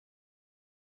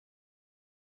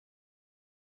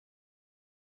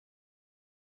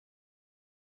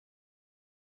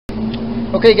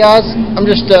Okay guys, I'm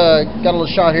just got a little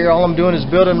shot here. All I'm doing is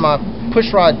building my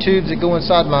pushrod tubes that go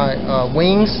inside my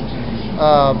wings.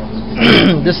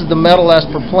 This is the metal as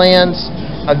per plans.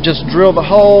 I've just drilled the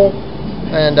hole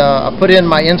and I put in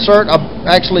my insert. I've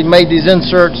actually made these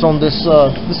inserts on this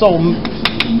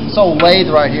old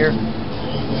lathe right here.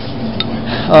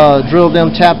 Drilled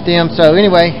them, tapped them. So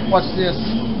anyway, watch this.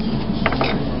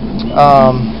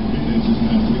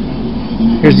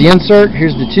 Here's the insert,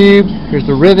 here's the tube, here's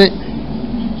the rivet.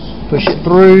 Push it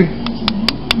through.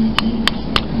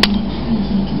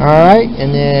 Alright,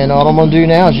 and then all I'm going to do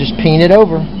now is just peen it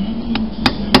over.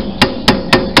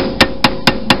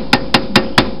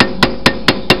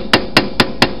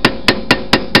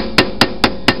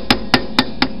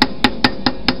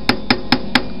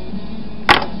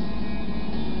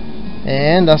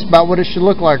 And that's about what it should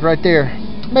look like right there.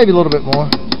 Maybe a little bit more.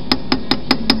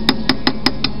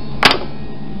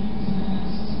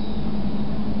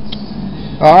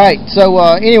 Alright, so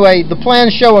anyway, the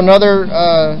plans show another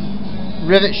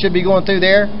rivet should be going through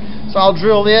there. So I'll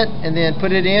drill it and then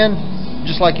put it in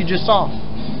just like you just saw.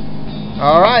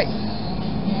 Alright,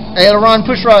 Aileron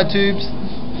Pushrod tubes.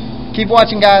 Keep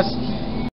watching, guys.